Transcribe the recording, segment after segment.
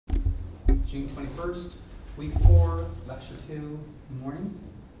June 21st, week 4, lecture 2, morning.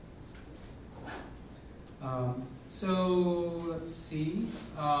 So let's see.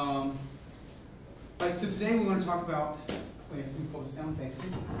 Right, so today we want to talk about, wait, let me pull this down, thank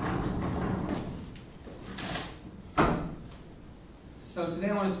you. So today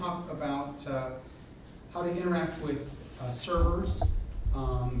I want to talk about how to interact with servers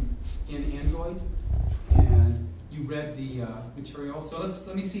in Android. And you read the material, so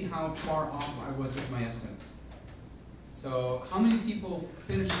let me see how far off I was with my estimates. So how many people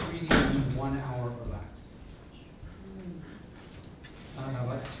finished reading in 1 hour or less?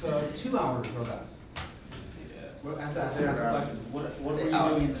 Like 2 hours or less. Well, after I say the question, what were you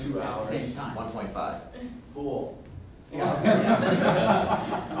doing in 2 hours? Same time. 1.5. Cool. Yeah.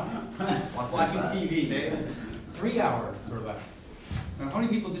 1.5. Watching TV. 3 hours or less. Now, how many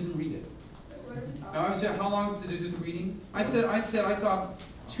people didn't read it? Now, I said, how long to do the reading? I thought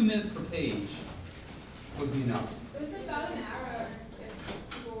 2 minutes per page would be enough. It was about an hour if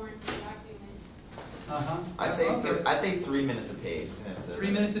people weren't interacting. I'd say 3 minutes a page.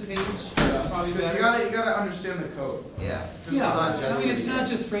 3 minutes a page. Yeah. Probably So better. you gotta understand the code. Yeah. Yeah, It's not just I mean, it's not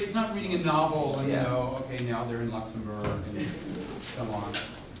just straight. It's not reading a novel and Yeah. you know, okay, now they're in Luxembourg and so on.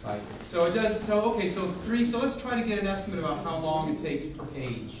 Right. So it does. So okay. So 3. So let's try to get an estimate about how long it takes per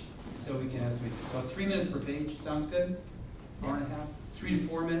page, so we can estimate this. So 3 minutes per page sounds good. 4.5. 3 to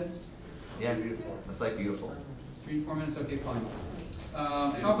 4 minutes. Yeah, that's like beautiful. 3 to 4 minutes. Okay, fine.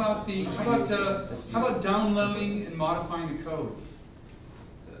 How about downloading and modifying the code?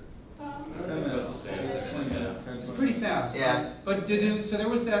 It's pretty fast. Yeah. But so there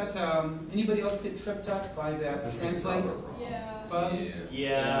was that. Anybody else get tripped up by that translate Yeah. bug?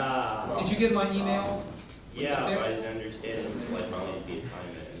 Yeah. Did you get my email? Yeah, with the but I fix? didn't understand it until I found the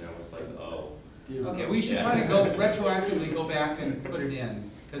assignment, and I was like, oh. Okay, we should try to go retroactively go back and put it in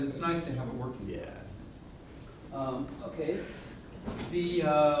because it's nice to have it working. Yeah. Okay.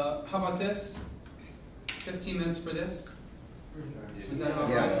 How about this? 15 minutes for this. Is that about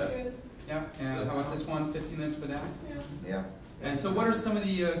Yeah. right? Yeah. And how about this one? 15 minutes for that. Yeah. And so, what are some of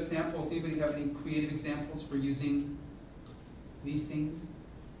the examples? Anybody have any creative examples for using these things?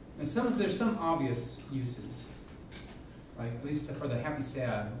 And there's some obvious uses, like at least for the happy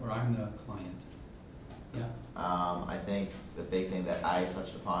sad, where I'm the client. Yeah. I think the big thing that I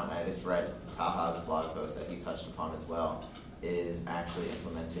touched upon, and I just read Taha's blog post that he touched upon as well, is actually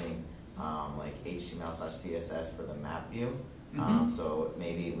implementing like HTML/CSS for the map view. So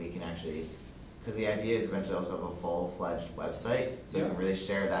maybe we can actually, because the idea is eventually also have a full-fledged website, so we can really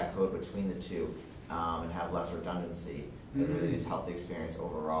share that code between the two and have less redundancy and really just help the experience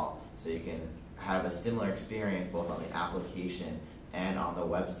overall. So you can have a similar experience both on the application and on the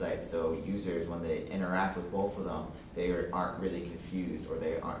website, so users, when they interact with both of them, they aren't really confused, or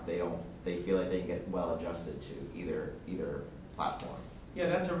they feel like they get well adjusted to either platform. Yeah,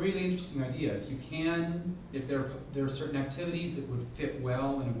 that's a really interesting idea. If there are certain activities that would fit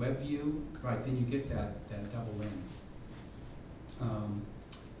well in a web view, right, then you get that double in.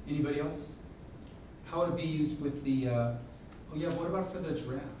 Anybody else? How would it be used with the, what about for the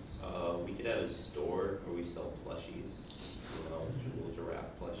giraffes? We could have a store where we sell plushies, little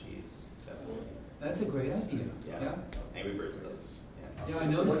giraffe plushies, definitely. That's a great idea. Yeah. Angry Birds does. Yeah, I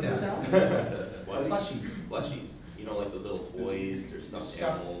noticed that. What? Plushies. Plushies. You know, like those little toys, or stuffed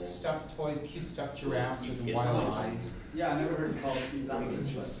animals. Stuffed toys, cute stuffed giraffes with Kids wild like- eyes. Yeah, I never heard it called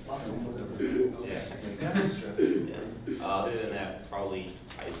language. Yeah. Other than that, probably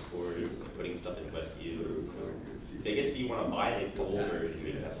high scores, putting stuff in WebView. I guess if you want to buy the full version,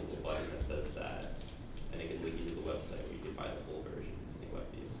 you have a little button that says that, and it can link you to the website where you can buy the full version using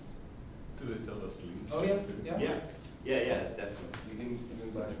WebView. Do they sell us sleeves? Oh yeah. Yeah, definitely. You can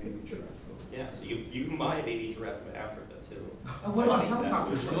buy baby giraffes. Yeah, so you can buy a baby giraffe from Africa too. What about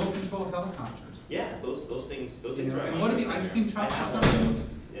helicopters? Remote control helicopters? Yeah, those things are. And what are the ice cream trucks or something?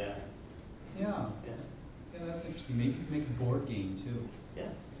 Yeah. Yeah. Yeah, that's interesting. Maybe you could make a board game too.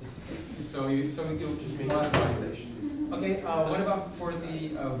 Yeah. So you just monetize it. Okay. What about for the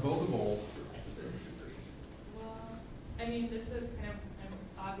Vogable? Well, I mean, this is kind of an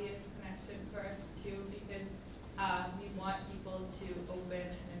obvious connection for us too, because we want people to open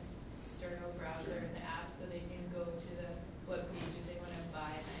an external browser in the app so they can go to the web page if they want to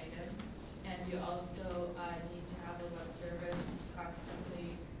buy an item. And you also need to have a web service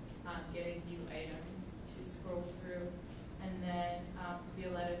constantly getting new items to scroll through. And then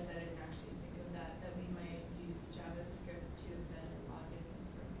Violetta said, I didn't actually think of that we might use JavaScript to then log in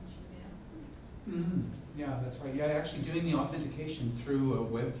from Gmail. Yeah, that's right. Yeah, actually doing the authentication through a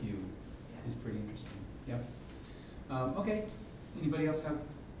web view is pretty interesting. Yep. Okay. Anybody else have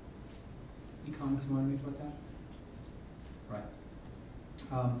Any comments you want to make about that?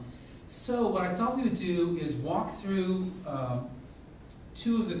 Right. So what I thought we would do is walk through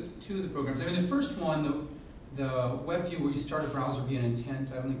two of the programs. I mean, the first one, the web view where you start a browser via an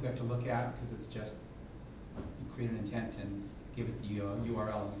intent, I don't think we have to look at because it's just you create an intent and give it the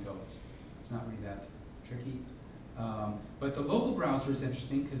URL and it goes. It's not really that tricky. But the local browser is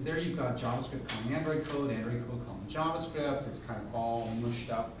interesting because there you've got JavaScript calling Android code calling JavaScript. It's kind of all mushed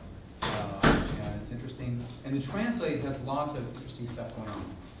up, and it's interesting. And the translate has lots of interesting stuff going on.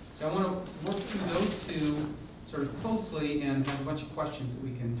 So I want to work through those two sort of closely and have a bunch of questions that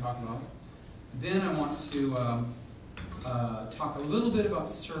we can talk about. Then I want to talk a little bit about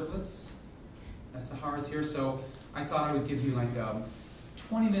servlets. Sahara's here, so I thought I would give you like a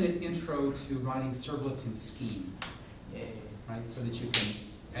 20-minute intro to writing servlets in Scheme. Yay. Right, so that you can,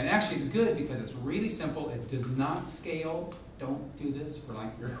 and actually it's good because it's really simple, it does not scale, don't do this for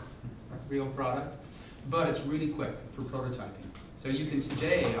like your real product, but it's really quick for prototyping. So you can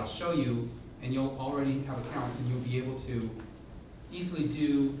today, I'll show you, and you'll already have accounts and you'll be able to easily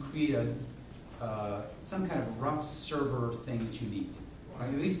create some kind of rough server thing that you need. Right?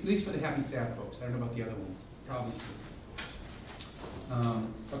 At least for the happy sad folks, I don't know about the other ones, probably too.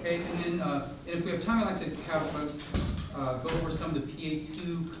 Okay, and then if we have time, I'd like to have go over some of the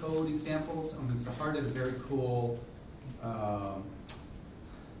PA2 code examples. Sahar did a very cool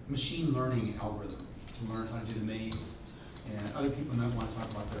machine learning algorithm to learn how to do the maze. And other people might want to talk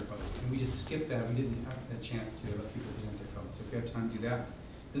about their code. And we just skipped that. We didn't have that chance to let people present their code. So if we have time to do that.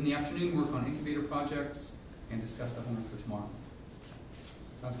 Then in the afternoon, work on incubator projects and discuss the homework for tomorrow.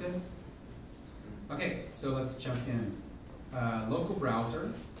 Sounds good? Okay, so let's jump in. Local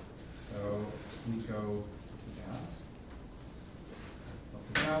browser. So let me go to that.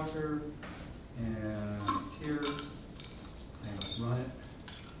 Local browser. And it's here. And let's run it.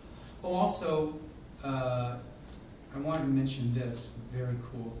 Oh, also, I wanted to mention this very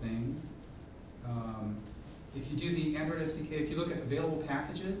cool thing. If you do the Android SDK, if you look at available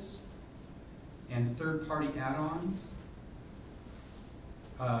packages and third-party add-ons,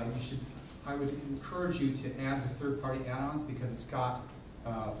 I would encourage you to add the third-party add-ons because it's got,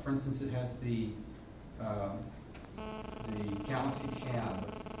 for instance, it has the Galaxy tab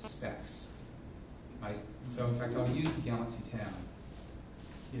specs. Right? So in fact, I'll use the Galaxy tab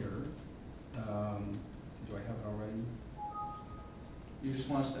here. Do I have it already? You just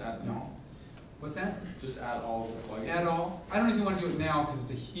want us to add No. What's that? Just add all the plugins. Add all. I don't know if you want to do it now because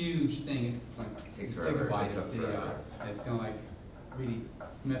it's a huge thing. It's like It takes take forever. a bite It's up of the, forever. it's gonna like really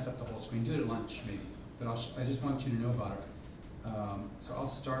mess up the whole screen. Do it at lunch maybe, but I just want you to know about it. So I'll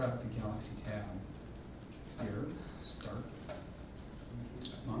start up the Galaxy tab here. Start.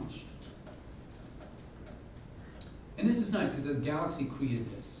 Launch. And this is nice because the Galaxy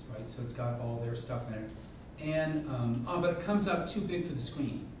created this, right? So it's got all their stuff in it. And but it comes up too big for the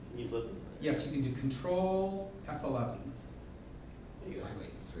screen. Can you flip it? Yes, you can do Control F11 There you go. sideways.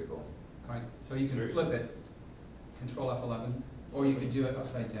 It's pretty cool. All right, so you can Very flip it, Control F11, or you could do it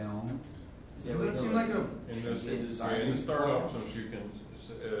upside down. Yeah, Doesn't wait, that seem no, like a In the in the start options you can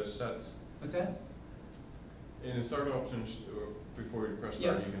set What's that? in the start options before you press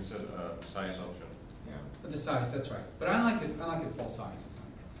start Yeah. you can set a size option. Yeah. The size, that's right. But I like it full size. It's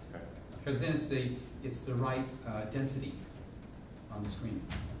like, Okay. because then it's the right density on the screen.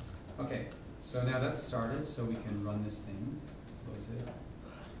 Okay, so now that's started, so we can run this thing. Close it.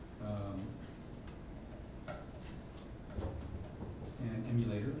 And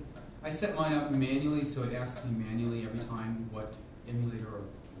emulator. I set mine up manually, so it asks me manually every time what emulator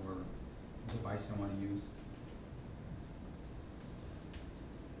or device I want to use.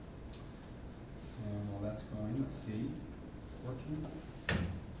 And while that's going, let's see, is it working?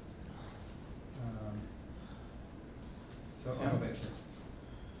 So I'll go back here.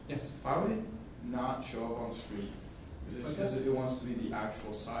 Yes? Why would it not show up on screen? Is it What's because that? it wants to be the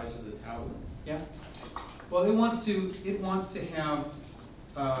actual size of the tablet? Yeah. Well, it wants to have,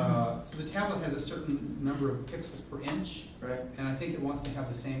 so the tablet has a certain number of pixels per inch, Right. and I think it wants to have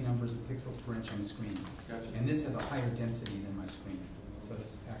the same numbers of pixels per inch on the screen. Gotcha. And this has a higher density than my screen, so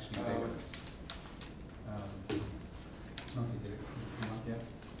it's actually bigger. I don't think did it come up yet.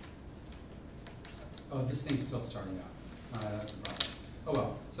 Oh, this thing's still starting up. That's the problem. Oh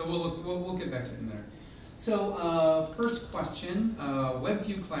well, so we'll get back to it in there. So first question,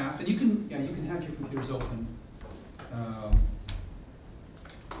 WebView class, and you can have your computers open.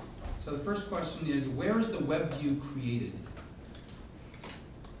 So the first question is, where is the WebView created?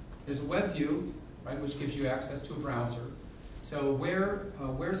 There's a WebView, right, which gives you access to a browser. So where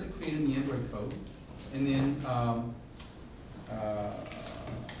is it created in the Android code? And then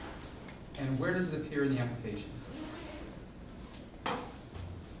And where does it appear in the application?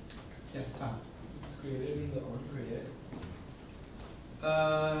 Yes, Tom? It's created in the on create.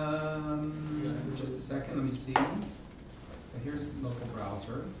 Just a second, let me see. So here's local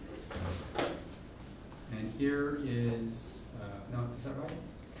browser. And here is, no, is that right?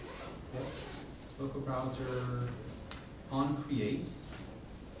 Yes, local browser on create.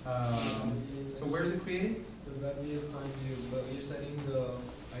 So where's it created? The web view can't view, but you're setting the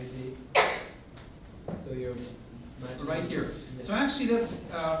ID. So you're matching. Right here. Yeah. So actually that's,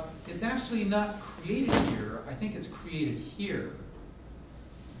 it's actually not created here, I think it's created here.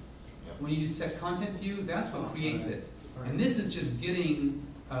 When you set content view, that's what creates it. And this is just getting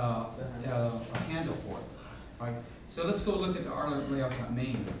a handle for it, right? So let's go look at the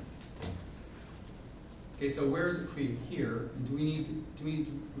rlayout.main. Okay, so where is it created? Here. And do we need to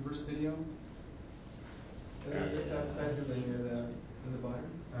reverse video? It's outside the linear there in the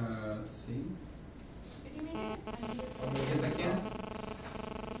bottom. Let's see. Could you make it? Yes, I can.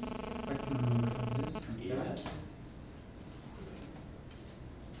 I can remove this and that.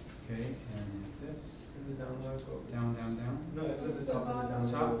 Okay, and this. In the download go. Down, down, down. No, it's at the top of the bottom.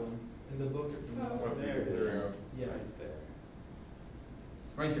 download Top? one. In the book, it's in the Oh. bottom. There it is. Yeah. Right there.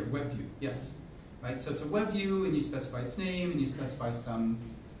 Right here, web view, yes. Right, so it's a web view, and you specify its name, and you specify some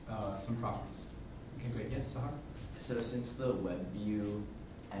properties. Okay, great. Yes, Sahar? So since the web view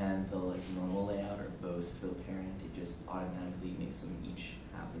and the like normal layout are both for the parent, it just automatically makes them each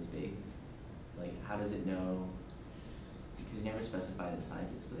half as big. Like, how does it know? Because you never specify the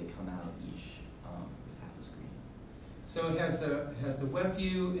sizes, but they come out each with half the screen. So it has the web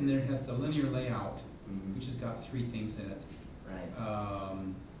view, and then it has the linear layout, Mm-hmm. which has got 3 things in it. Right.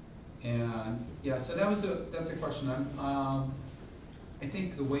 And yeah, so that's a question. I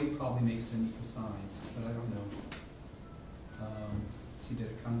think the weight probably makes them equal size, but I don't know. Let's see, did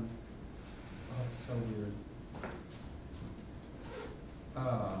it come? Oh, it's so weird.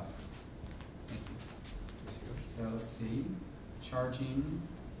 Thank you. So let's see, charging.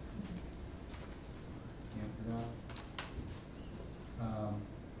 Yeah, forgot.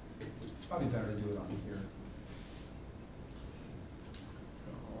 It's probably better to do it on here.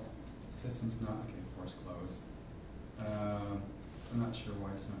 System's not, okay, force close. I'm not sure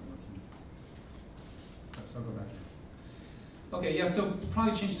why it's not working. So I'll go back here. Okay, yeah, so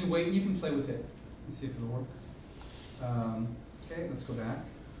probably change the weight, and you can play with it and see if it'll work. Okay, let's go back.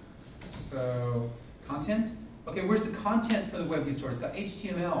 So, content. Okay, where's the content for the web view source? It's got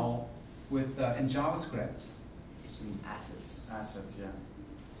HTML with and JavaScript. It's in assets. Assets, yeah.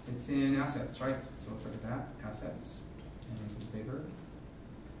 It's in assets, right? So let's look at that. Assets. And it's bigger.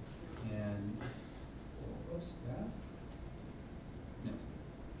 And, oops, that. No.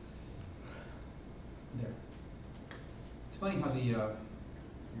 There. It's funny how the, You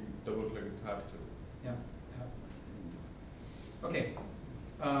double click it tab to. yeah. Okay.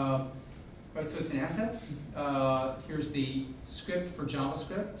 Right, so it's in assets. Here's the script for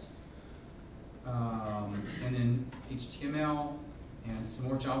JavaScript. And then HTML and some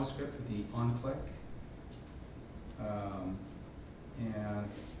more JavaScript with the on-click. And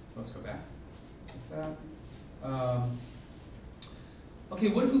so let's go back. Is that? Okay,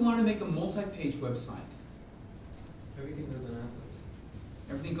 what if we wanted to make a multi-page website? Everything goes in assets.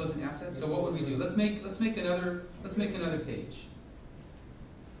 Everything goes in assets. So what would we do? Let's make another page.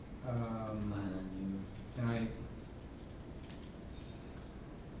 And I'm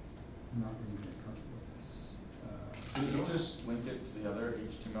not really very comfortable with this. Can you just link it to the other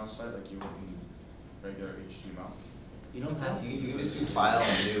HTML site like you would in regular HTML? You don't What's have that? You can just do file,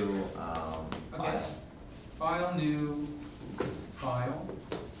 new, Okay. file. File, new, file,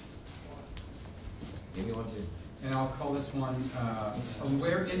 Give me one too. and I'll call this one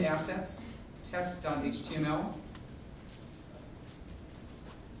somewhere in assets, test.html.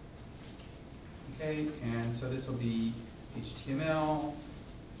 Okay, and so this will be HTML.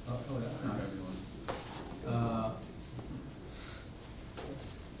 Oh, that's nice.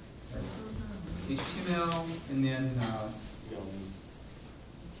 Oops. HTML, and then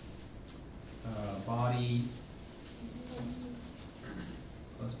body,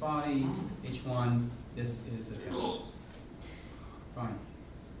 plus body, H1, this is a test. Fine.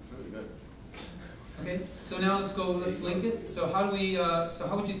 It's really good. Okay, so now let's link it. So how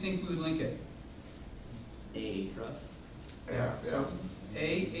would you think we would link it? ahref, Yeah, so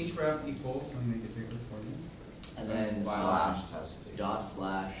href equals, let me make it bigger for you. and then Slash test. dot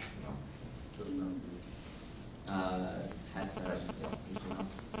slash Doesn't matter. test Test. HTML.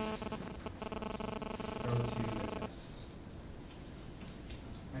 Go to the tests.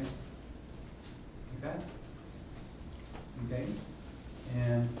 Right? Like that? Okay,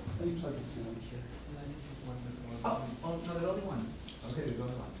 and let me plug this in over here. Oh, Oh, no, there's only one. okay, there's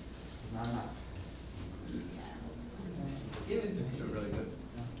only one. Not enough. Give it to me. They're really good.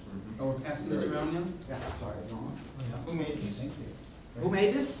 Oh, we're passing this around now? Yeah, sorry, go on. Who made these? Thank you. Who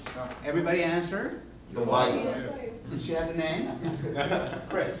made this? Everybody answer? The white. She has a name?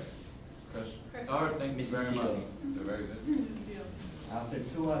 Chris. Chris. Chris. All right, thank you Mrs. very Keto. much. They're very good. I'll say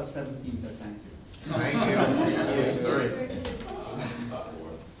 2 out of 17, so thank you. Thank you. Yeah, three.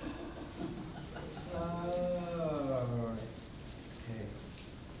 Okay.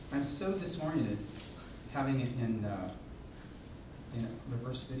 I'm so disoriented having it in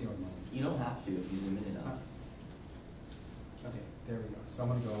reverse video mode. You don't have to if you zoom in enough. Okay, there we go. So I'm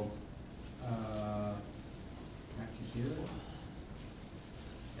gonna go back to here.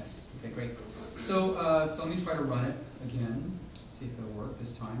 Yes, okay, great. So, so let me try to run it again, see if it'll work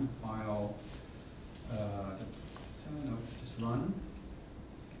this time. File, no, just run.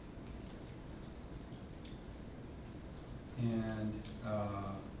 And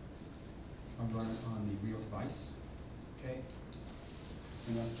I'll run it on the real device. Okay.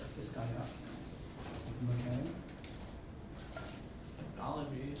 And I'll start this guy up. Okay.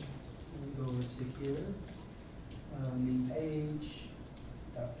 Technology. We'll go over to here. Main page.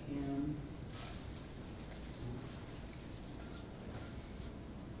 Cam.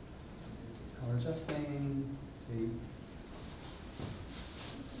 Color adjusting. Let's see.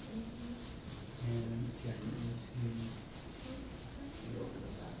 And let's see, I can go to.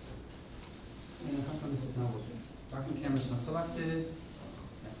 And how come this is not working? Document camera's not selected.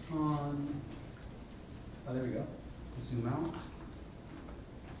 That's on. Oh, there we go. Zoom out.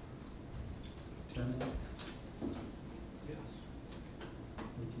 Turn it.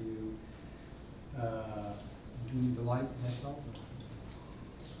 If you do you need the light, that help?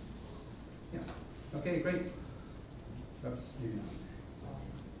 Yeah. Okay, great. Oops, maybe not.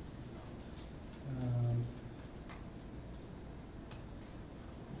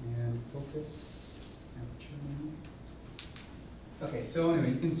 And focus. Aperture. Okay, so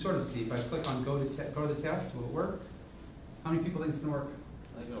anyway, you can sort of see if I click on go to the test, will it work? How many people think it's gonna work?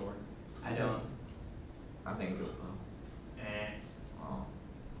 I think it'll work. I don't. I think it will. Oh.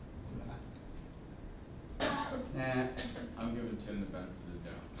 Nah. I'm giving Tim the benefit of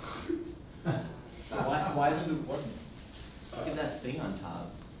the doubt. Why isn't it working? Look at that thing on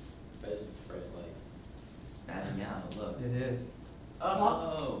top. Best bright light. Spazzing out, look. It is.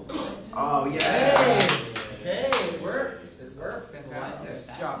 Oh, Oh, yeah. Hey, it worked. It worked. Fantastic.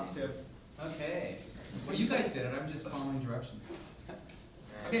 Fantastic. Job, Tip. Okay. Well, you guys did it. I'm just following directions.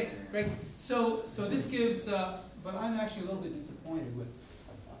 Okay, great. So this gives, but I'm actually a little bit disappointed with.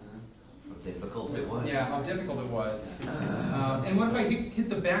 How difficult it was. Yeah, how difficult it was. And what if I hit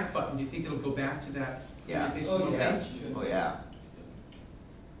the back button? Do you think it'll go back to that Yeah. organizational Oh, yeah. page? Oh, yeah.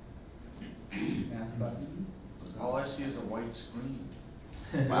 Back button. All I see is a white screen.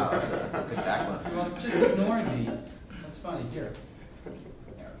 Wow, that's a good back one. Well, it's just ignoring me. That's funny. Here. There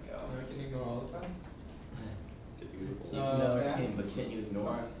we go. Now I can ignore all the files? It's a beautiful. You can know back. Tim, but can't you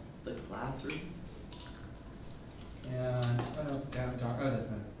ignore the classroom? And down, oh, that's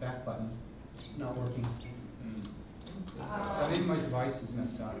my back button. It's not working. So maybe my device is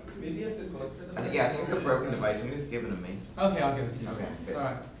messed up. Maybe you have to code for the. I think it's a broken device. You can just give it to me. Okay, I'll give it to you. Okay, good. All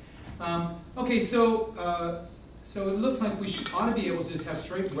right. Okay, so so it looks like we ought to be able to just have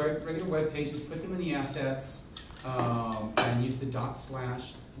straight regular web pages, put them in the assets, and use the / that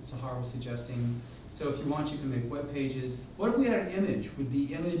Sahar was suggesting. So if you want, you can make web pages. What if we had an image? Would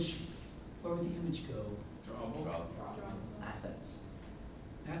the image, where would the image go? Drawable. Assets.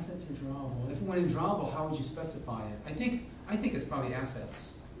 Assets or drawable? If it went in drawable, how would you specify it? I think it's probably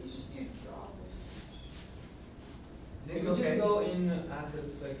assets. You just do drawables. I You think, can just okay. go in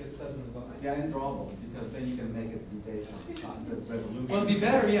assets like it says in the book. Yeah, in drawable, because then you can make it based on the resolution. Well, it'd be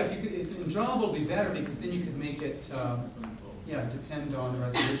better, yeah, if you could, in drawable would be better, because then you could make it, yeah, depend on the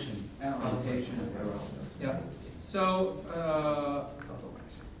resolution. Allocation. Yeah. So,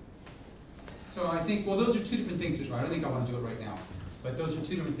 so I think, well, those are two different things to try. I don't think I want to do it right now, but those are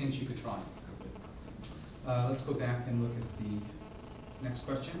two different things you could try. Let's go back and look at the next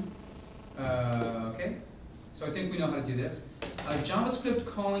question. Okay, so I think we know how to do this. JavaScript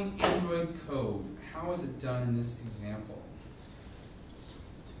calling Android code. How is it done in this example?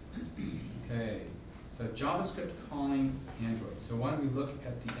 Okay, so JavaScript calling Android. So why don't we look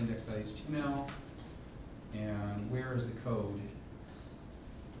at the index.html and where is the code?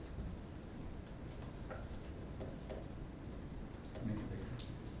 Make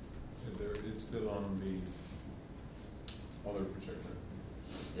it bigger. It's still on the other projector.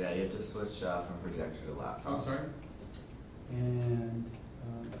 Yeah, you have to switch from projector to laptop. Oh, sorry. And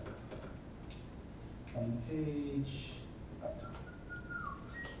page.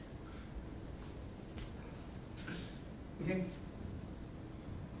 Okay.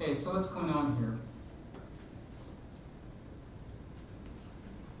 Okay, so what's going on here?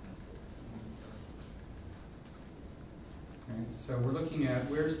 Alright, so we're looking at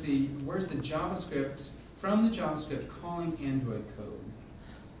where's the JavaScript, from the JavaScript calling Android code.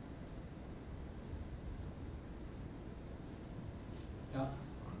 Yeah.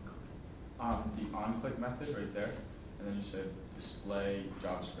 The onClick method right there, and then you said display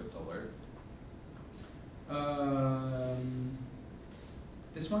JavaScript alert.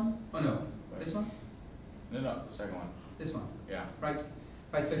 This one? Oh no, this one? No, the second one. This one. Yeah. Right.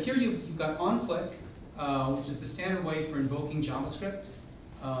 Right. So here you've got onClick, which is the standard way for invoking JavaScript.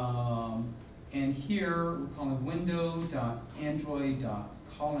 And here we're calling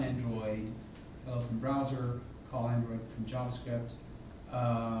window.android.callAndroid, hello from browser, call Android from JavaScript.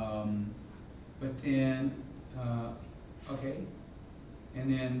 But then, okay,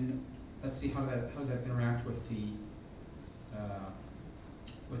 and then let's see how does that interact with the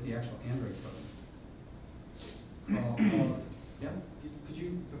actual Android code. Yeah. Could you,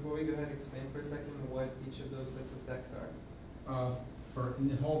 before we go ahead, explain for a second what each of those bits of text are? For in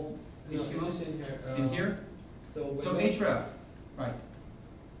the whole No, it's just in here. in here. So So window- href, right?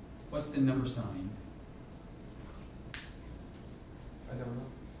 What's the number sign? I don't know.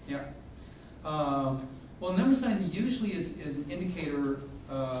 Yeah. Well, number sign usually is an indicator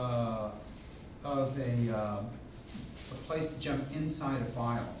of a place to jump inside a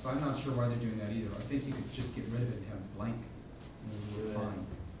file. So I'm not sure why they're doing that either. I think you could just get rid of it and have it blank. And it would work fine.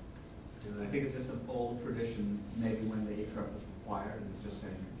 I think it's just an old tradition, maybe when the href was required, and it's just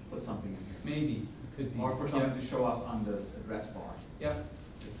saying, put something in here. Maybe it could be. Or for something to show up on the address bar. Yep.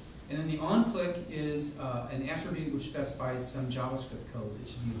 And then the onClick is an attribute which specifies some JavaScript code that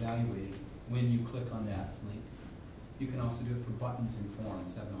should be evaluated when you click on that link. You can also do it for buttons and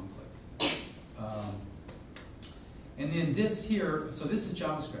forms, have an onClick. And then this here, so this is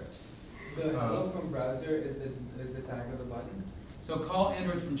JavaScript. The hello from browser is the tag of the button. So call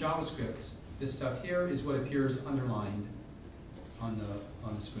Android from JavaScript. This stuff here is what appears underlined on the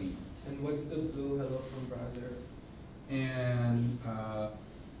screen. And what's the blue hello from browser? And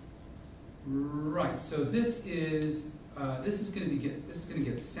right, so this is going to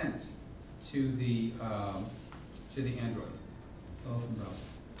get sent to the Android, hello from browser,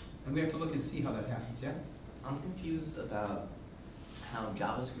 and we have to look and see how that happens. Yeah. I'm confused about how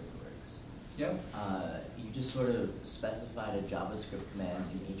JavaScript works. Yep. You just sort of specified a JavaScript command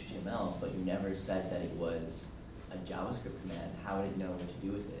in HTML, but you never said that it was a JavaScript command. How would it know what to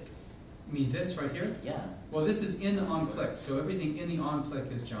do with it? You mean this right here? Yeah. Well, this is in the onClick, so everything in the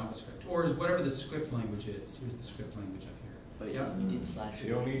onClick is JavaScript, or is whatever the script language is. Here's the script language up here. But Yep. you did slash.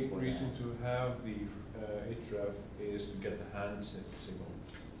 The only before reason that. to have the href is to get the hand signal.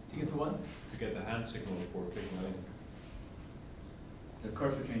 To get the what? To get the hand signal for clicking a link. The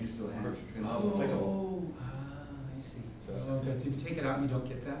cursor changes to a hand. Cursor changes. Oh, I see. So- Oh, good. So if you take it out, you don't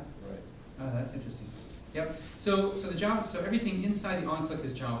get that. Right. Oh, that's interesting. Yep. So everything inside the onClick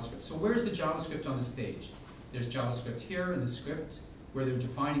is JavaScript. So where's the JavaScript on this page? There's JavaScript here in the script where they're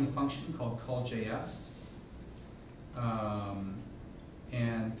defining a function called call.js.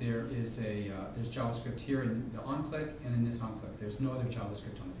 And there's JavaScript here in the onClick and in this onClick. There's no other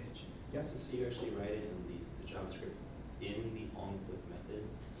JavaScript on the page. Yes? So you actually write it in the JavaScript in the onClick method?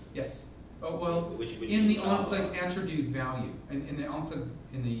 Yes. Oh, well, Which in the is onClick attribute value, in the onClick,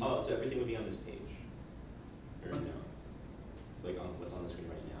 in the, Oh, so everything would be on this page? Or What's- no? Like on what's on the screen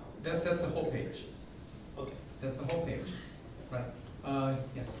right now? that's the whole page. Okay. That's the whole page. Right.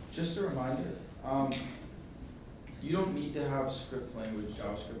 Yes. Just a reminder, you don't need to have script language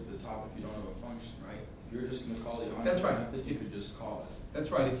JavaScript at the top if you don't have a function, right? If you're just gonna call the onClick That's right. method, you could just call it. That's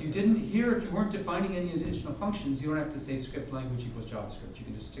right. If you weren't defining any additional functions, you don't have to say script language equals JavaScript. You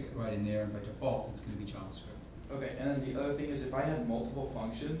can just stick it right in there, and by default, it's going to be JavaScript. Okay, and then the other thing is if I had multiple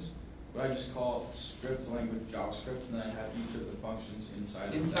functions, would I just call script language JavaScript and then I have each of the functions inside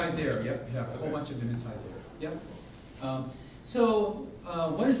of Inside that? there, yep, you have a whole Okay. bunch of them inside there. Yep.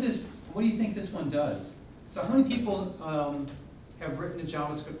 What is this? What do you think this one does? So how many people have written a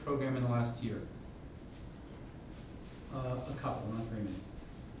JavaScript program in the last year? A couple, not very many.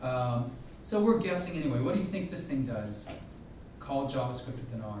 So we're guessing anyway. What do you think this thing does? Call JavaScript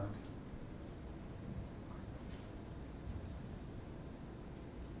with an arg.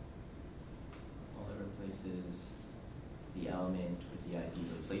 Well, it replaces the element with the ID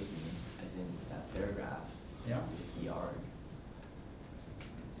replacement, as in that paragraph, Yeah. with the arg.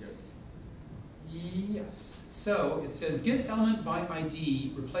 Yep. Yes. So it says get element by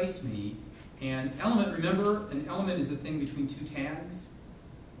ID, replace me, And element, remember, an element is the thing between two tags.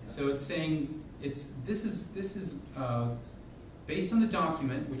 So it's saying this is based on the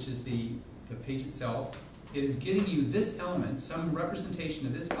document, which is the page itself. It is getting you this element, some representation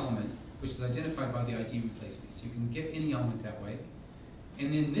of this element, which is identified by the ID replacement. So you can get any element that way.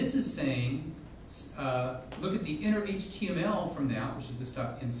 And then this is saying, look at the inner HTML from that, which is the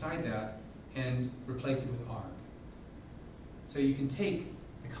stuff inside that, and replace it with arg. So you can take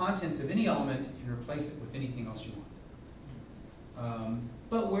the contents of any element and replace it with anything else you want.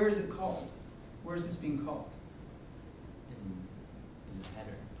 But where is it called? Where is this being called? In the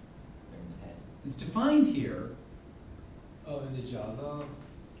header, or in the head. It's defined here. Oh, in the Java?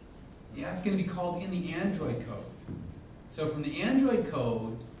 Yeah, it's going to be called in the Android code. So from the Android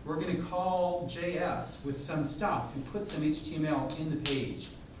code, we're going to call JS with some stuff and put some HTML in the page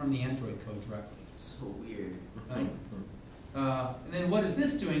from the Android code directly. So weird. Right? And then what is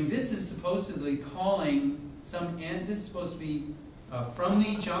this doing? This is supposedly calling this is supposed to be from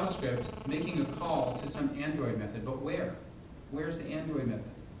the JavaScript making a call to some Android method, but where? Where's the Android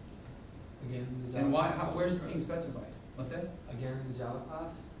method? Again, the Java And where's it being specified? What's that? Again, the Java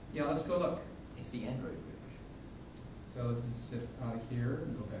class? Yeah, let's go look. It's the Android bridge. So let's zip out of here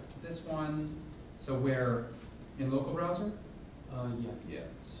and go back to this one. So where? In local browser? Yeah.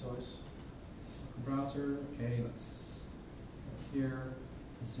 Source. Local browser, okay, let's go here,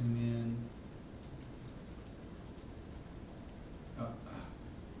 zoom in.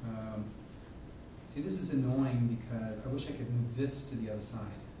 See, this is annoying because I wish I could move this to the other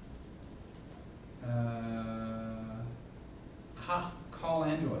side. Call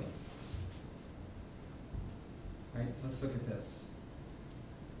Android. Right, let's look at this.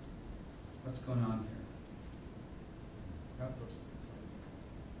 What's going on here? Yep.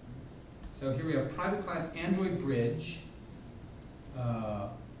 So here we have private class Android bridge.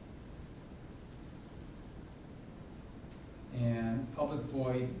 And public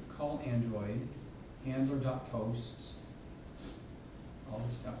void call Android, handler.post, all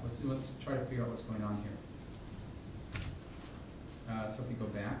this stuff. Let's try to figure out what's going on here. So if we go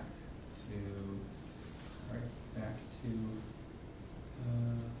back to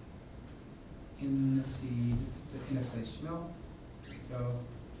index.html, go.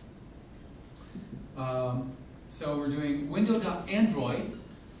 So we're doing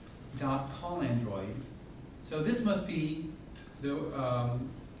window.android.callAndroid. So this must be the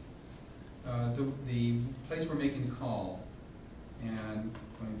place we're making the call. And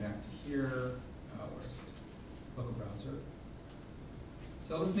going back to here, where is it? Local browser.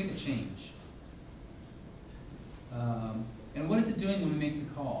 So let's make a change. And what is it doing when we make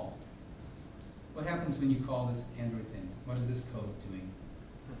the call? What happens when you call this Android thing? What is this code doing?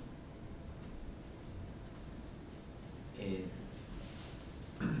 It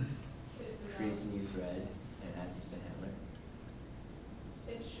creates a new thread and adds it to the handler.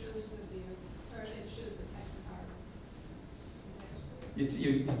 It shows the view, or it shows the text card.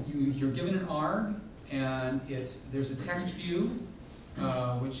 You're given an arg, and there's a text view,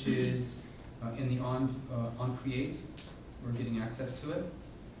 which is in the on create. We're getting access to it.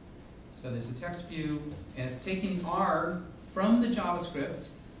 So there's a text view, and it's taking arg from the JavaScript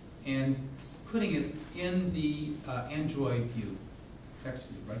and putting it in the Android view, text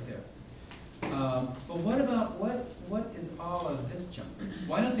view right there. But what about what is all of this junk?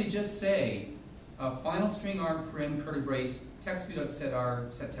 Why don't they just say final string arg paren curly brace text view set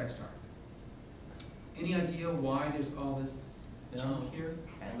arg set text arg? Any idea why there's all this junk here?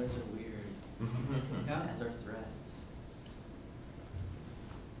 Handlers are weird. Yeah? As are threads.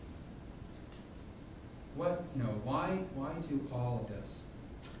 Why do all of this?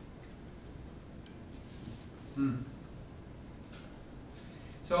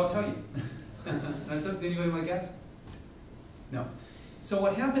 So I'll tell you. Anybody want to guess? No. So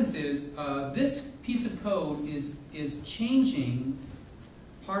what happens is this piece of code is changing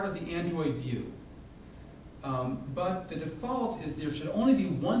part of the Android view. But the default is there should only be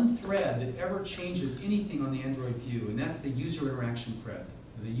one thread that ever changes anything on the Android view, and that's the user interaction thread,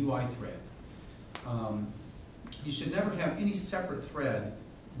 or the UI thread. You should never have any separate thread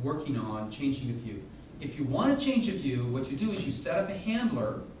working on changing a view. If you want to change a view, what you do is you set up a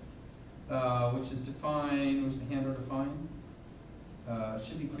handler, which is defined. Where's the handler defined? It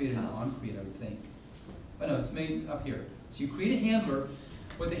should be created in onCreate, I would think. But no, it's made up here. So you create a handler.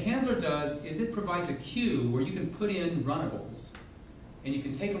 What the handler does is it provides a queue where you can put in runnables, and you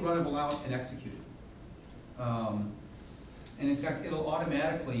can take a runnable out and execute it. And in fact, it'll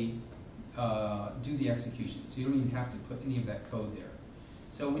automatically do the execution, so you don't even have to put any of that code there.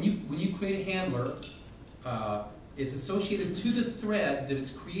 So when you create a handler, it's associated to the thread that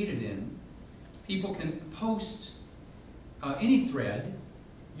it's created in, people can post any thread.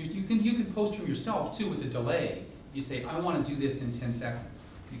 You can post from yourself too with a delay. You say, I want to do this in 10 seconds.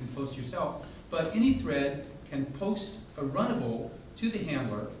 You can post yourself. But any thread can post a runnable to the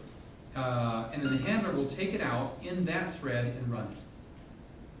handler, and then the handler will take it out in that thread and run it.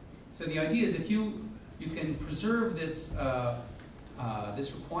 So the idea is if you can preserve this,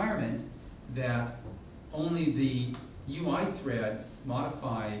 this requirement that only the UI thread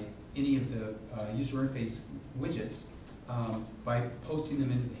modify any of the user interface widgets by posting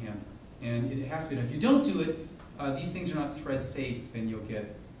them into the handler. And it has to be done. If you don't do it, these things are not thread safe, and you'll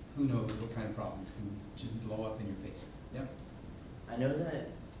get who knows what kind of problems can just blow up in your face. Yep. I know that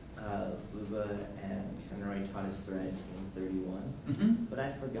Luba and Conroy taught us threads in 31, Mm-hmm. but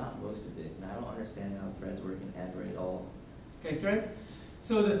I forgot most of it, and I don't understand how threads work in Android at all. Okay, threads.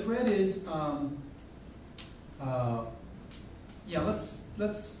 So the thread is, yeah.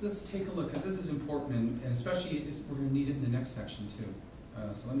 Let's take a look, because this is important, and especially we're going to need it in the next section too.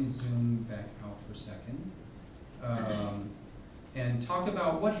 So let me zoom back out for a second, and talk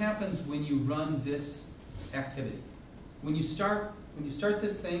about what happens when you run this activity. When you start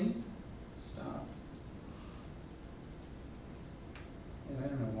this thing, stop. And I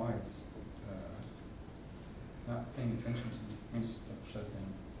don't know why it's not paying attention to me. Let me shut it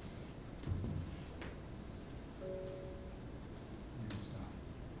down. And stop.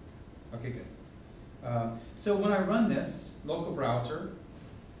 Okay, good. So when I run this local browser,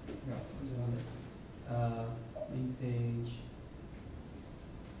 yeah, where's it on this? Main page.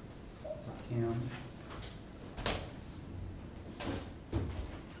 Cam.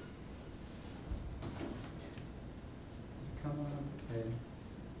 Come on, okay.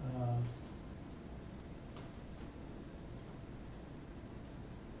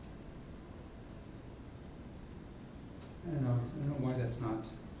 I don't know why that's not,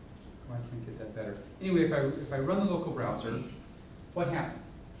 why I can't get that better. Anyway, if I run the local browser, what happened?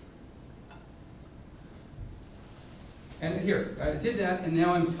 And here, I did that, and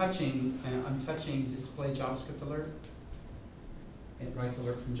now I'm touching display JavaScript alert. It writes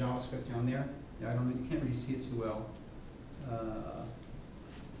alert from JavaScript down there. Yeah, I don't know, you can't really see it too well.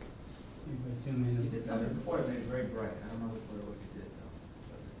 If I zoom in. You did something before, it made it very bright. I don't know what you did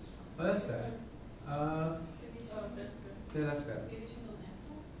though. Oh, that's bad. Yeah, that's bad. Maybe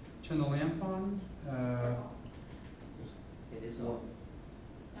Turn turn the lamp on? the lamp on. It is Well, on.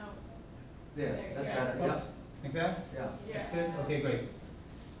 No, it's on. Yeah, There you that's go. better, yeah, Oops, like that? yeah. That's good? Okay, great.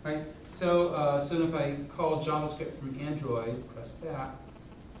 Right, so, so if I call JavaScript from Android, press that.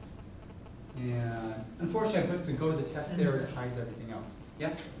 And unfortunately, I put to go to the test there, it hides everything else.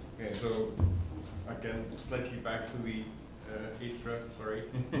 Yeah? Okay, so again, slightly back to the href, sorry.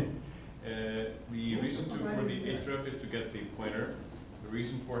 The reason for the href is to get the pointer. The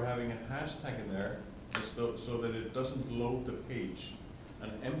reason for having a hashtag in there is so that it doesn't load the page.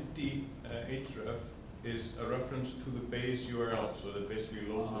 An empty href is a reference to the base URL, so that basically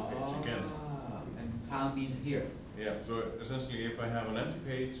loads the page again. And pound means here. Yeah, so essentially if I have an empty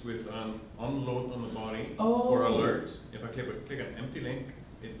page with an unload on the body Oh. for alert, if I click an empty link,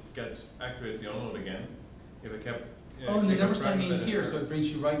 it gets activates the unload again. If I kept Oh, and the click a number sign fragment means that here, it- so it brings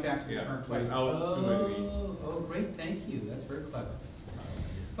you right back to the Yeah, current place. without doing Oh, great, thank you, that's very clever.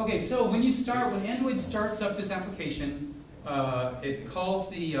 Okay, so when Android starts up this application, it calls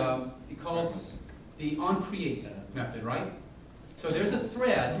the onCreate method, right? So there's a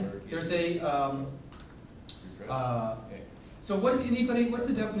thread, there's a, so what's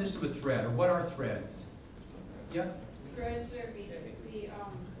the definition of a thread, or what are threads? Yeah? Threads are basically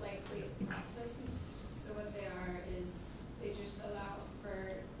lightweight processes. So what they are is they just allow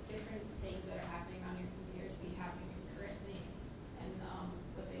for different things that are happening on your computer to be happening concurrently. And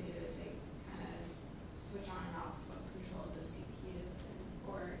what they do is they kind of switch on and off of control of the CPU,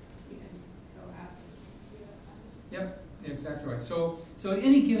 or even go after the CPU at times. Yep, exactly right. So at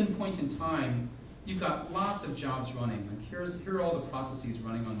any given point in time, you've got lots of jobs running. Like here are all the processes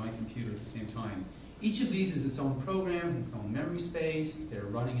running on my computer at the same time. Each of these is its own program, its own memory space, they're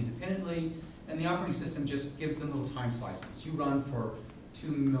running independently, and the operating system just gives them little time slices. You run for 2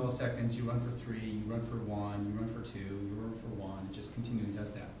 milliseconds, you run for 3, you run for 1, you run for 2, you run for 1, it just continually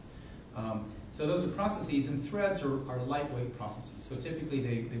does that. So those are processes, and threads are lightweight processes. So typically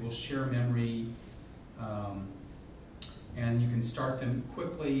they will share memory, and you can start them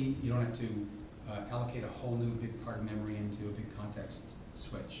quickly. You don't have to allocate a whole new big part of memory into a big context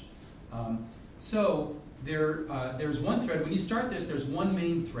switch. So there's one thread. When you start this, there's one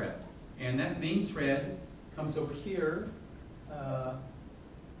main thread, and that main thread comes over here.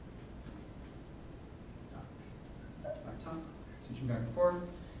 Laptop, switching back and forth.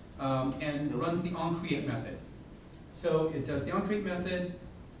 and runs the onCreate method. So it does the onCreate method,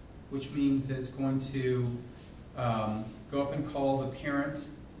 which means that it's going to go up and call the parent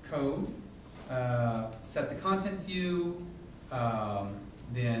code, set the content view,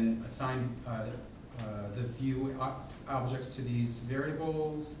 then assign the view objects to these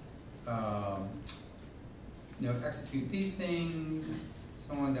variables, execute these things,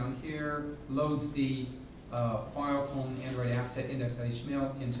 so on down here, loads the file called Android asset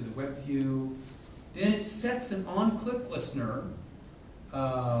index.html into the web view. Then it sets an on-click listener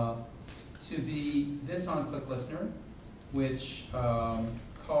to be this on-click listener, which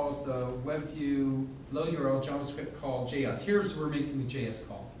calls the web view load URL JavaScript call JS. Here's where we're making the JS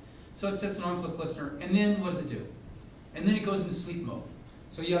call. So it sets an on-click listener, and then what does it do? And then it goes into sleep mode.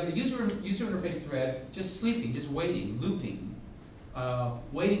 So you have the user interface thread just sleeping, just waiting, looping,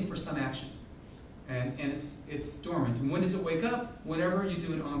 waiting for some action. And it's dormant. And when does it wake up? Whenever you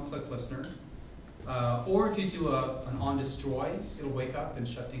do an on-click listener. Or if you do an on-destroy, it'll wake up and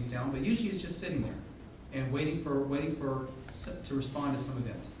shut things down. But usually it's just sitting there and waiting to respond to some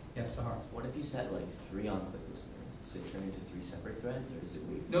event. Yes, Sahar? What if you set like 3 on-click listeners? Does it turn into 3 separate threads, or does it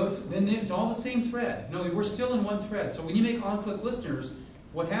wait? No, then it's all the same thread. No, we're still in one thread. So when you make on-click listeners,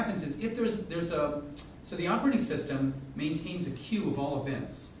 what happens is if so the operating system maintains a queue of all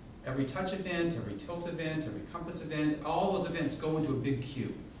events. Every touch event, every tilt event, every compass event, all those events go into a big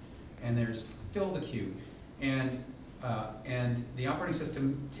queue. And they just fill the queue. And the operating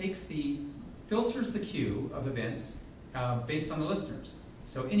system filters the queue of events based on the listeners.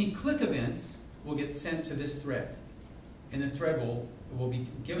 So any click events will get sent to this thread. And the thread will be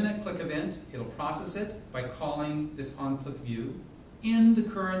given that click event, it'll process it by calling this on-click view in the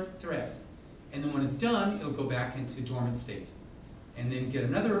current thread. And then when it's done, it'll go back into dormant state. And then get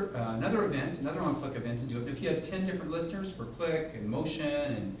another event, another on-click event, and do it. If you had 10 different listeners for click and motion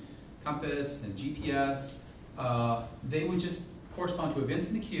and compass and GPS, they would just correspond to events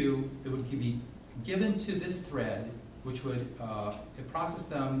in the queue that would be given to this thread, which would process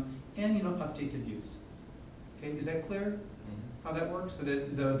them and update the views. Okay, is that clear? How that works? So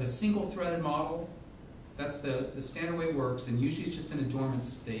the single-threaded model, that's the standard way it works, and usually it's just in a dormant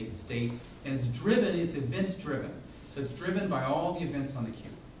state, and it's event-driven. So it's driven by all the events on the queue.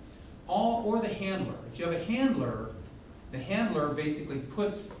 Or the handler. If you have a handler, the handler basically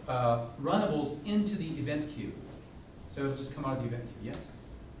puts runnables into the event queue. So it'll just come out of the event queue. Yes?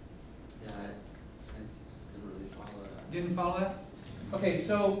 Yeah, I didn't really follow that. Didn't follow that? Okay,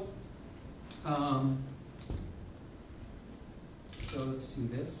 so let's do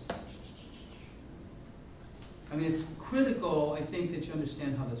this. I mean, it's critical, I think, that you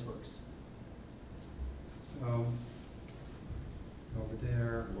understand how this works. So, over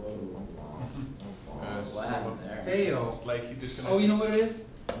there. What happened there? Fail. Slightly disconnected. Oh, you know what it is?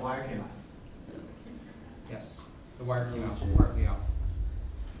 The wire came out. Yes, the wire came out, partly out.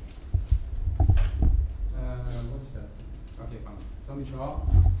 What is that? Okay, fine. So let me draw.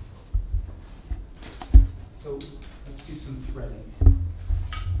 So let's do some threading.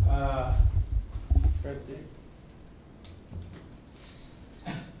 Thread there.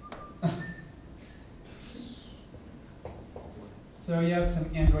 So you have some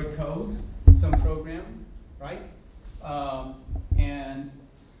Android code, some program, right? And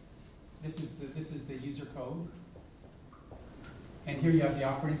this is the user code. And here you have the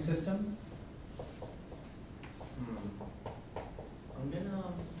operating system. I'm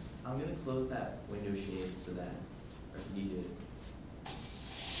gonna close that window shade so that I can do it.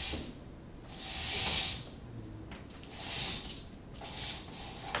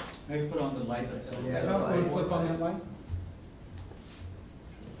 Maybe put on the light. Yeah, How the can we light. flip on that light?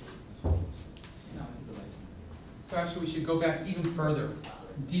 No, the light. So actually we should go back even further,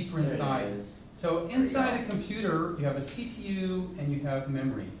 deeper There it inside. is. So inside a computer, you have a CPU and you have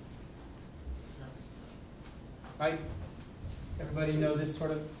memory. Right? Everybody know this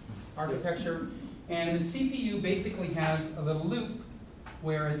sort of architecture? And the CPU basically has a little loop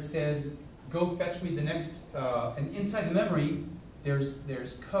where it says, go fetch me the next, and inside the memory,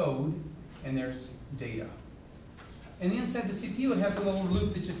 there's code and there's data. And inside the CPU, it has a little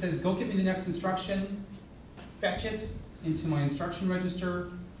loop that just says, go get me the next instruction, fetch it into my instruction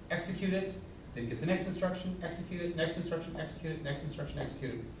register, execute it, then get the next instruction, execute it, next instruction, execute it, next instruction,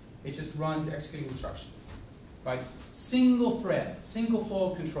 execute it. It just runs executing instructions, right? Single thread, single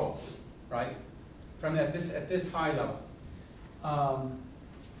flow of control, right? From at this high level.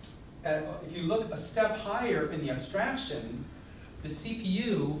 If you look a step higher in the abstraction, the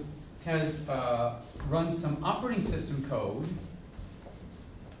CPU has run some operating system code,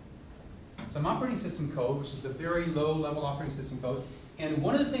 which is the very low level operating system code, And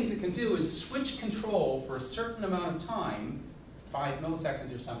one of the things it can do is switch control for a certain amount of time, 5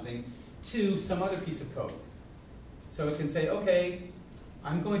 milliseconds or something, to some other piece of code. So it can say, okay,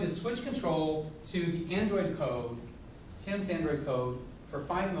 I'm going to switch control to the Android code, Tim's Android code, for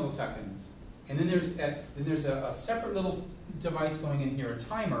 5 milliseconds. And then there's a separate little device going in here, a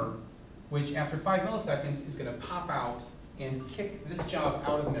timer, which after 5 milliseconds is going to pop out and kick this job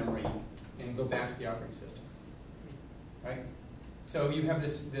out of memory and go back to the operating system. Right? So you have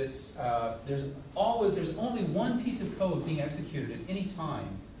there's only one piece of code being executed at any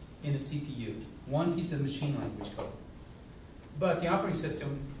time in the CPU, one piece of machine language code. But the operating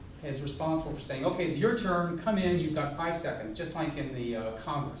system is responsible for saying, okay, it's your turn, come in, you've got 5 seconds, just like in the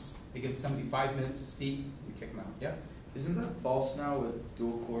Congress. They give somebody 5 minutes to speak, you kick them out, yeah? Isn't that false now with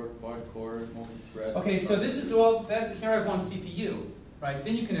dual core, quad core, multi-thread? Okay, so this is, well, here I have one CPU, right?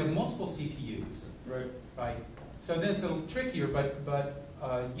 Then you can have multiple CPUs, Right. right? So then it's a little trickier, but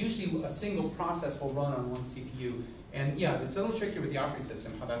usually a single process will run on one CPU. And yeah, it's a little trickier with the operating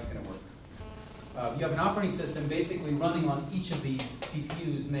system, how that's going to work. You have an operating system basically running on each of these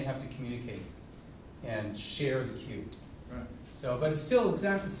CPUs, and they have to communicate and share the queue. Right. So, but it's still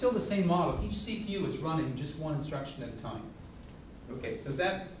the same model. Each CPU is running just one instruction at a time. Okay, so is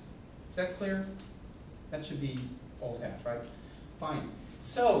that clear? That should be old hat, right? Fine.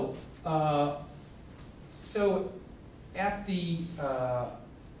 So, at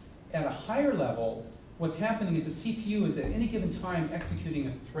a higher level, what's happening is the CPU is at any given time executing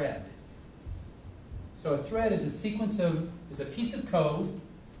a thread. So a thread is a sequence is a piece of code,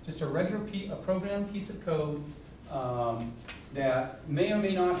 just a regular a programmed piece of code that may or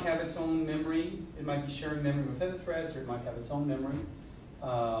may not have its own memory. It might be sharing memory with other threads, or it might have its own memory.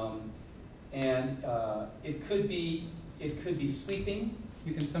 It could be sleeping.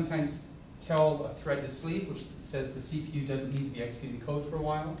 You can sometimes tell a thread to sleep, which says the CPU doesn't need to be executing code for a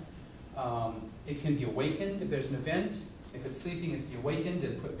while. It can be awakened if there's an event. If it's sleeping, it can be awakened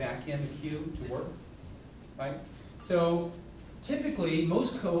and put back in the queue to work. Right? So typically,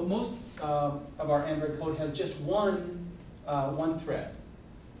 most of our Android code has just one thread.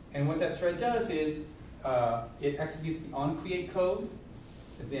 And what that thread does is it executes the onCreate code,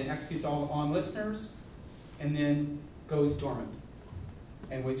 it then executes all the onListeners, and then goes dormant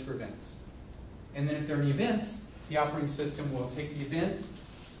and waits for events. And then if there are any events, the operating system will take the event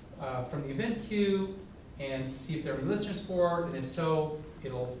from the event queue and see if there are any listeners for it, and if so,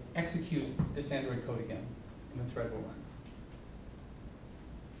 it'll execute this Android code again, and the thread will run.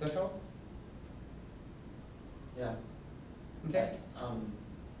 Does that help? Yeah. Okay. I'm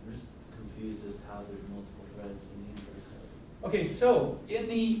just confused as to how there's multiple threads in the Android code. Okay, so in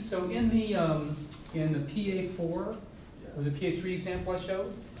the PA4 or the PA3 example I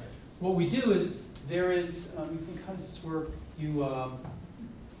showed, what we do is there is you think, how does this work? You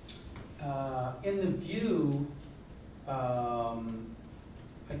in the view, I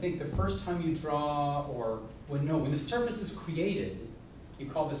think the first time you draw, or when the surface is created, you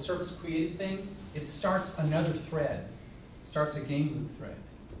call the surface created thing, it starts another thread, starts a game loop thread.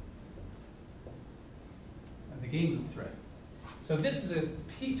 The game loop thread. So this is a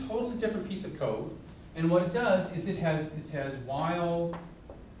totally different piece of code, and what it does is it has while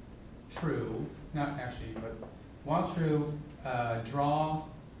true, not actually, but while true, draw,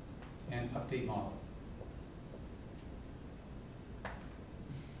 and update model.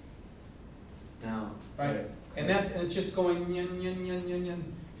 Now, Right? And it's just going yin yin yin yin yin.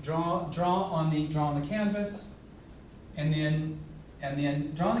 Draw on the canvas, and then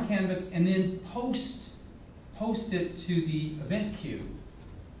draw on the canvas, and then post it to the event queue.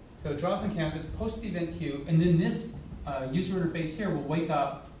 So it draws on the canvas, posts the event queue, and then this user interface here will wake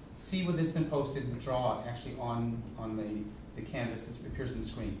up, see what has been posted, and draw it actually on the canvas that appears on the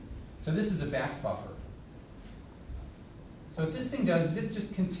screen. So this is a back buffer. So what this thing does is it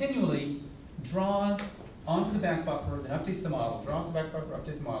just continually draws onto the back buffer, then updates the model, draws the back buffer,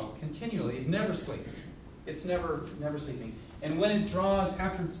 updates the model, continually. It never sleeps. It's never sleeping. And when it draws,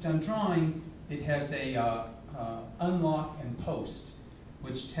 after it's done drawing, it has a unlock and post,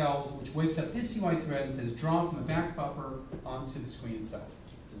 which wakes up this UI thread and says draw from the back buffer onto the screen itself.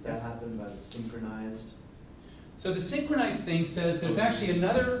 does that happen by the synchronized? So the synchronized thing says there's actually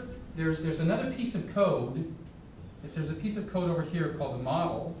another piece of code. There's a piece of code over here called the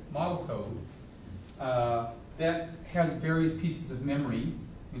model code, that has various pieces of memory,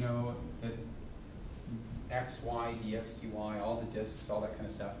 that X, Y, DX, DY, all the disks, all that kind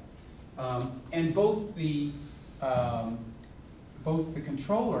of stuff. And both the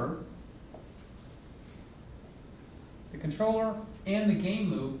controller and the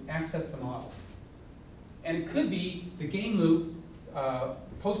game loop access the model. And it could be the game loop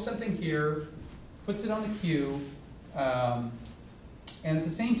posts something here, puts it on the queue, and at the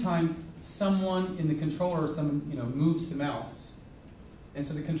same time, someone in the controller, moves the mouse. And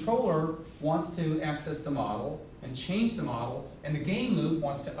so the controller wants to access the model and change the model, and the game loop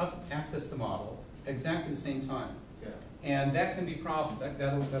wants to access the model exactly at the same time. Yeah. And that can be a problem.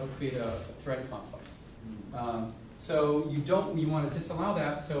 That'll create a thread conflict. So you want to disallow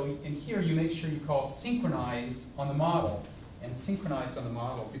that. So in here, you make sure you call synchronized on the model and synchronized on the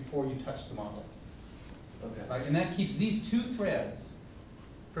model before you touch the model. Okay. Right? And that keeps these two threads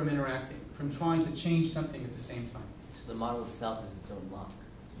from interacting, from trying to change something at the same time. So the model itself is its own lock.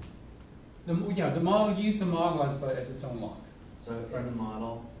 The model, use the model as its own lock. So in the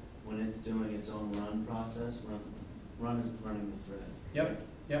model, when it's doing its own run process, run is running the thread. Yep,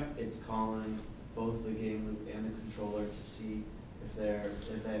 yep. It's calling both the game loop and the controller to see if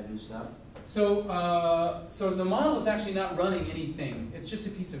they have new stuff. So, so the model is actually not running anything. It's just a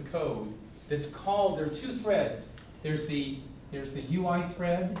piece of code that's called. There are two threads. There's the UI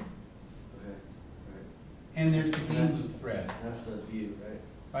thread, Okay, right. and there's the game loop thread. That's the view, right?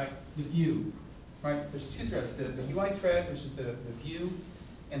 Right, the view. Right, there's two threads: the UI thread, which is the view,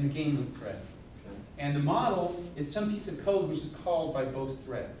 and the game loop thread. Okay. And the model is some piece of code which is called by both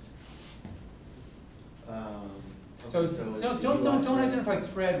threads. So, Okay, don't identify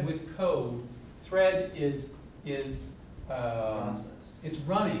thread with code. Thread is process. it's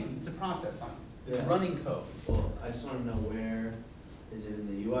running. It's a process on it. It's Yeah. running code. Well, I just want to know where is it in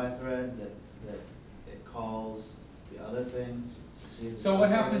the UI thread that it calls the other things to see if So what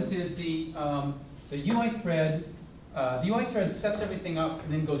happens is the UI thread sets everything up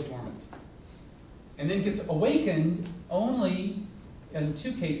and then goes dormant, and then gets awakened only in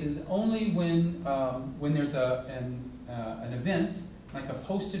two cases, only when there's an event, like a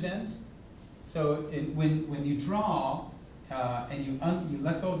post event. So when you draw and you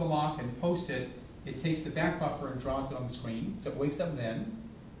let go of the lock and post it, it takes the back buffer and draws it on the screen. So it wakes up then,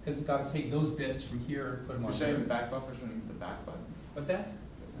 because it's got to take those bits from here and put them on You're saying the here. back buffer's running the back button? What's that?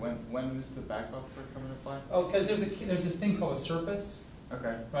 When is the back buffer coming to play? Oh, because there's this thing called a surface.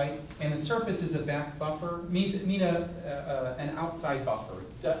 Okay. Right, and a surface is a back buffer, means an outside buffer,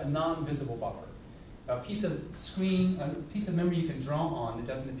 a non-visible buffer, a piece of screen, a piece of memory you can draw on that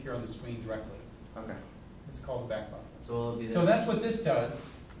doesn't appear on the screen directly. Okay. It's called a back buffer. So it'll be So that's what this does,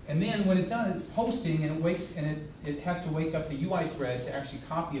 and then when it's done, it's posting, and it wakes, and it has to wake up the UI thread to actually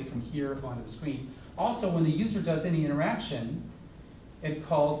copy it from here onto the screen. Also, when the user does any interaction, it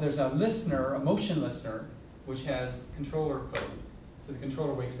calls. There's a listener, a motion listener, which has controller code. So the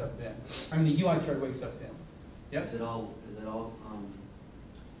controller wakes up then. I mean, the UI thread wakes up then. Yep. Is it all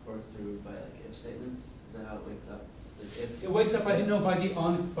worked through by like if statements? Is that how it wakes up? If It wakes up by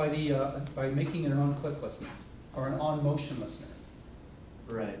making it an on-click listener or an on-motion listener.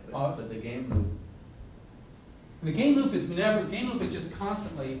 Right, but the game loop. The game loop is just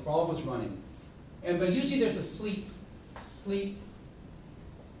constantly always running, but usually there's a sleep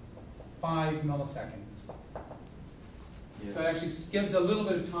 5 milliseconds. Yeah. So it actually gives a little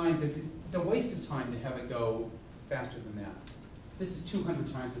bit of time, because it's a waste of time to have it go faster than that. This is 200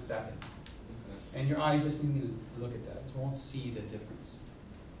 times a second. And your eyes just need to look at that. You won't see the difference.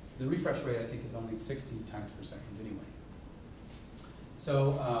 The refresh rate, I think, is only 60 times per second anyway.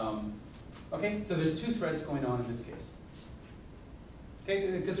 So, okay, so there's two threads going on in this case.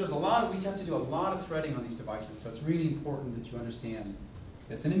 Okay, because we have to do a lot of threading on these devices, so it's really important that you understand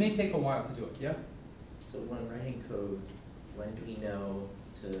this. And it may take a while to do it, yeah? So when writing code, when do we know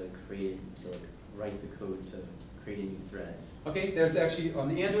to write the code to create a new thread? Okay, there's actually, on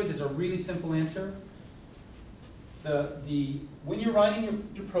the Android, there's a really simple answer. When you're writing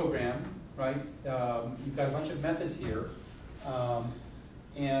your program, right, you've got a bunch of methods here,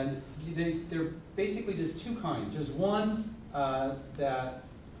 and they're basically just two kinds. There's one type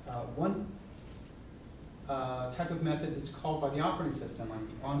of method that's called by the operating system, like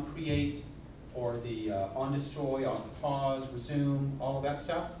the onCreate or the onDestroy, onPause, resume, all of that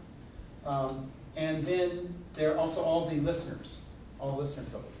stuff. And then there are also all the listeners, all listener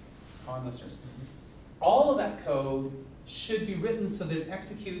code, on listeners. All of that code should be written so that it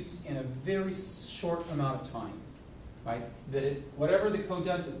executes in a very short amount of time, right? That whatever the code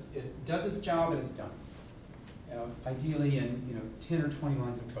does, it does its job and it's done. Ideally in 10 or 20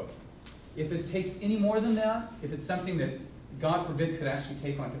 lines of code. If it takes any more than that, if it's something that, God forbid, could actually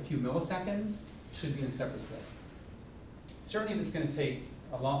take like a few milliseconds, it should be in a separate thread. Certainly if it's going to take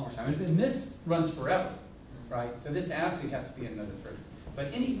a lot more time. And this runs forever, right? So this absolutely has to be in another thread. But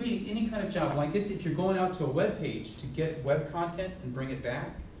any kind of job, like if you're going out to a web page to get web content and bring it back,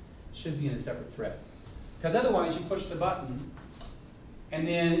 it should be in a separate thread. Because otherwise you push the button And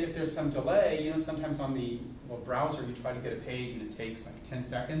then if there's some delay, you know, sometimes on the browser you try to get a page and it takes like 10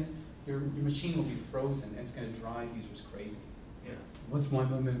 seconds, your machine will be frozen. It's going to drive users crazy. Yeah. What's one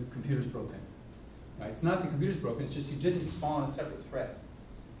when the computer's broken? Right? It's not the computer's broken, it's just you didn't spawn a separate thread.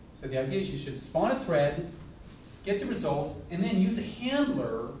 So the idea is you should spawn a thread, get the result, and then use a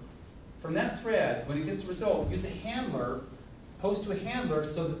handler from that thread. When it gets the result, use a handler, post to a handler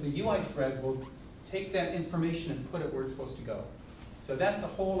so that the UI thread will take that information and put it where it's supposed to go. So that's the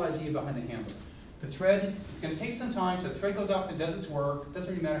whole idea behind the handler. The thread, it's going to take some time, so the thread goes off and does its work. It doesn't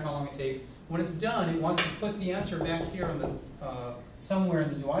really matter how long it takes. When it's done, it wants to put the answer back here on the, somewhere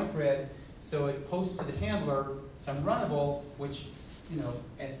in the UI thread, so it posts to the handler some runnable, which, you know,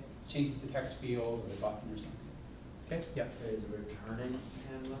 changes the text field or the button or something. Okay? Yeah. Is a returning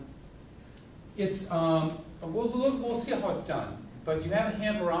handler? It's, we'll see how it's done. But you have a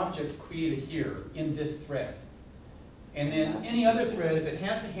handler object created here in this thread. And then any other thread, if it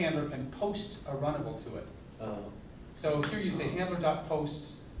has the handler, can post a runnable to it. Oh. So here you say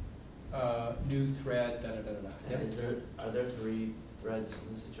handler.post new thread, da-da-da-da-da. And are there 3 threads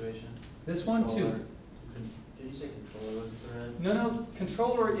in this situation? This one too. Did you say controller was a thread? No,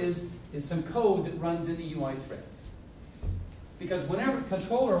 controller is some code that runs in the UI thread. Because whenever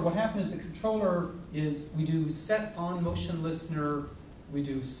controller, what happens is the controller is, we do set on motion listener, we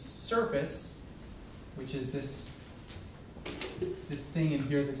do surface, which is this thing in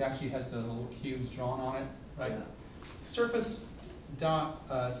here that actually has the little cubes drawn on it, right? Yeah. Surface dot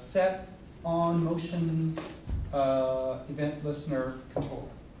set on motion event listener controller,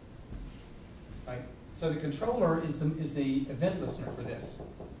 right? So the controller is the event listener for this.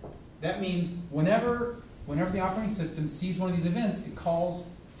 That means whenever the operating system sees one of these events, it calls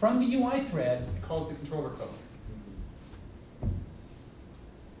from the UI thread, it calls the controller code.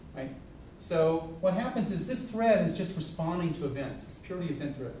 Right? So what happens is this thread is just responding to events. It's purely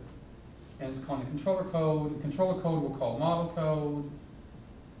event driven. And it's calling the controller code. The controller code will call model code.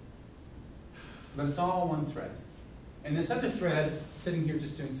 But it's all one thread. And this other thread sitting here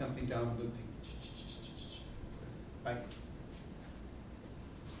just doing something down looping. Right?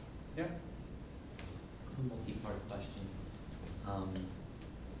 Yeah? A multi-part question. And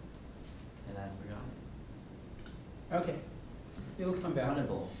I forgot it. Okay. It'll come back.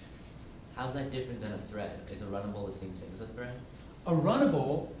 Runnable. How's that different than a thread? Is a runnable the same thing as a thread? A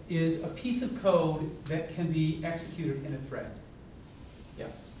runnable is a piece of code that can be executed in a thread.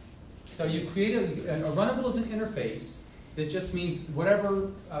 Yes. So you create a runnable is an interface that just means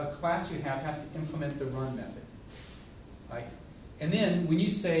whatever class you have has to implement the run method. Right? And then when you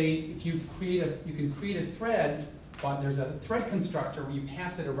say, if you can create a thread, but there's a thread constructor where you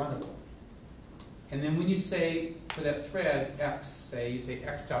pass it a runnable. And then when you say for that thread x, say you say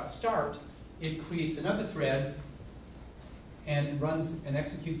x.start, it creates another thread and it runs and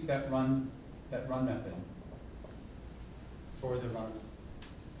executes that run method for the runnable.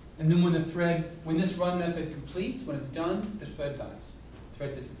 And then when this run method completes, when it's done, the thread dies. The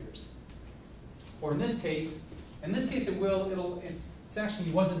thread disappears. Or in this case it's actually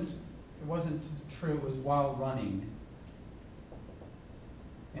it wasn't true, it was while running.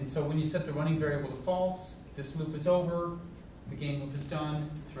 And so when you set the running variable to false, this loop is over, the game loop is done,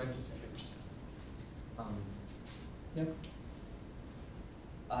 the thread disappears. Yep.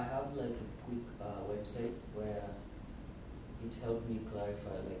 I have like a quick website where it helped me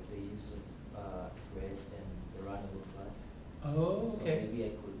clarify like the use of thread and the runnable class. Oh, okay. So maybe I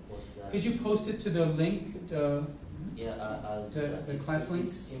could post that. Could you post it to the link? Yeah, I'll do that. The class It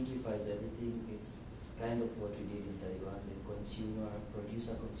links? simplifies everything. It's kind of what we did in Taiwan, the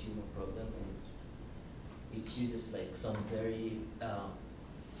producer-consumer problem, and it uses like some very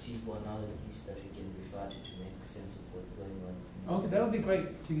simple analogies that we can refer to make sense of what's going on. Okay, that would be great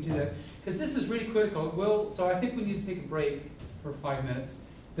if you could do that. Because this is really critical. So I think we need to take a break for 5 minutes.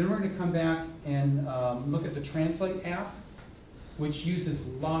 Then we're going to come back and look at the Translate app, which uses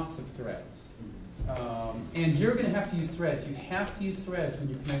lots of threads. And you're going to have to use threads. You have to use threads when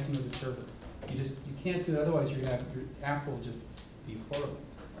you're connecting with the server. You can't do it, otherwise your app will just be horrible.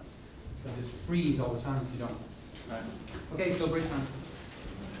 It'll just freeze all the time if you don't. Right. Okay, so break time.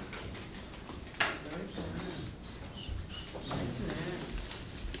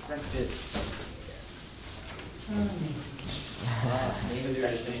 Like this. Maybe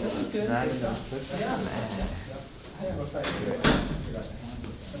there's things. Good. Not Good enough. stuff. Yeah. I have a question.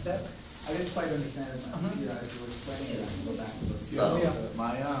 What's that? I didn't quite understand it. Yeah, as you were explaining it, I can go back and look. So, Yeah.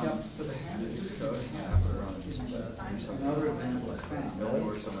 My, Yeah. So the hand is just code. Another example is found.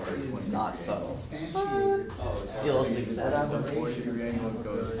 not subtle. Instantiated. Still successful. 40-degree angle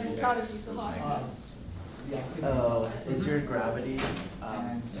goes. Thank God it's so hot. the activity. Oh, is your gravity,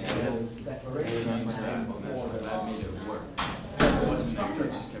 And so negative? declaration Yeah, is yeah. for That made it work. the Wasn't structure, negative,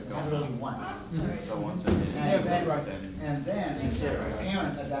 it just kept it happened going. only once. So once I hit And it, then, then. and then, the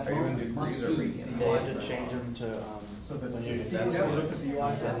parent at that Are you in moment must degrees or do radians? the They UI had to thread. change them to, So the when you're, CEO that's will what look at the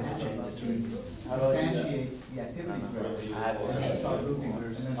UI thread and to change it to. instantiate the activity thread, I have and then start looping,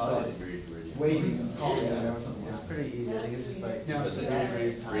 and then start waiting and calling it or something. It's pretty easy, I think it's just like. Yeah. It's a degree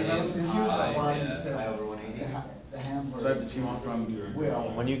of time. And that's the huge line instead Pi of over 180. the handler. So I have to choose from,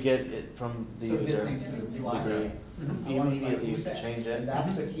 will. when you get it from the So get user, things to the UI. degree, I want it like immediately you you said, change it, and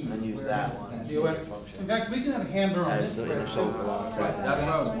that's the key. and then use where that it's one. attached. The OS In function. fact, we can have a handler on this As the thread initial too. velocity. That's what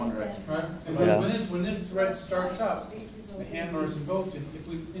I was wondering. Right, and Yeah. when this thread starts up, the handler is invoked, and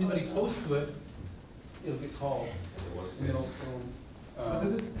if anybody goes to it, it'll get called. And it'll, But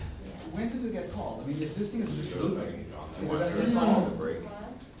does it, when does it get called? I mean, if this thing is just looping, is it Once gonna or get twice. called? break.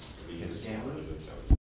 Yes.